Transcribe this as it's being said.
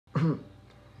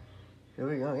Here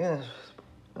we go, yes.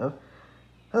 Oh,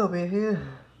 I'll be here.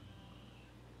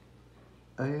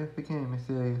 I have became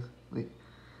Serious.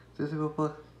 Serious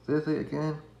ROBLOX, seriously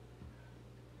again?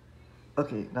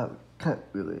 Okay, not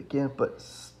really again, but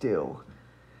still.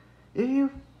 If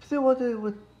you still wonder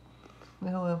what the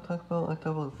hell I'm talking about, I'm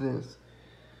talking about this.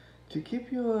 To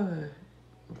keep your...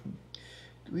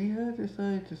 we have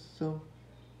decided to sum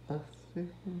a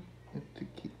thing to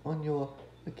keep on your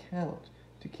account.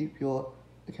 To keep your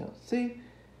account safe.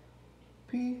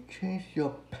 Please change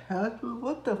your password?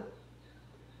 What the?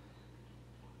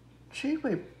 Change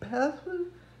my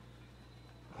password?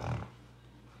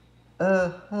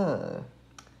 Uh-huh.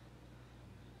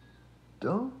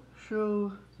 Don't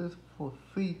show this for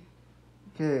free.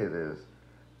 Okay, it is.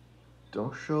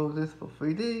 Don't show this for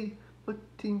 3 days,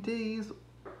 14 days.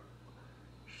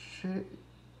 Share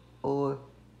or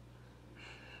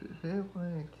share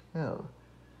my account.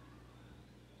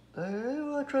 I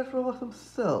don't want to trust robots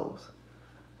themselves.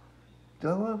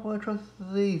 Don't want to trust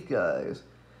these guys.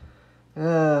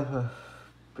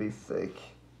 Basic.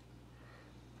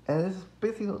 And this is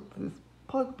basically, this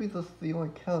probably the only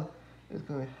account it's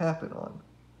going to happen on.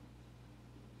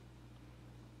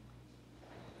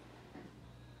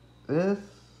 This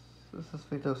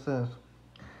makes no sense.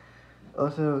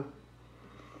 Also,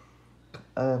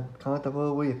 comment down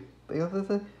below what you think of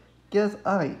this. Guess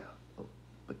I. Oh,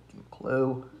 freaking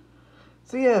clue.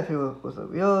 So yeah, if you was a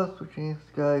real switching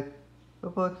Sky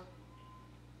ROBLOX.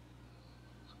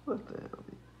 What the hell?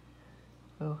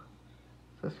 Oh,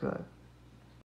 subscribe.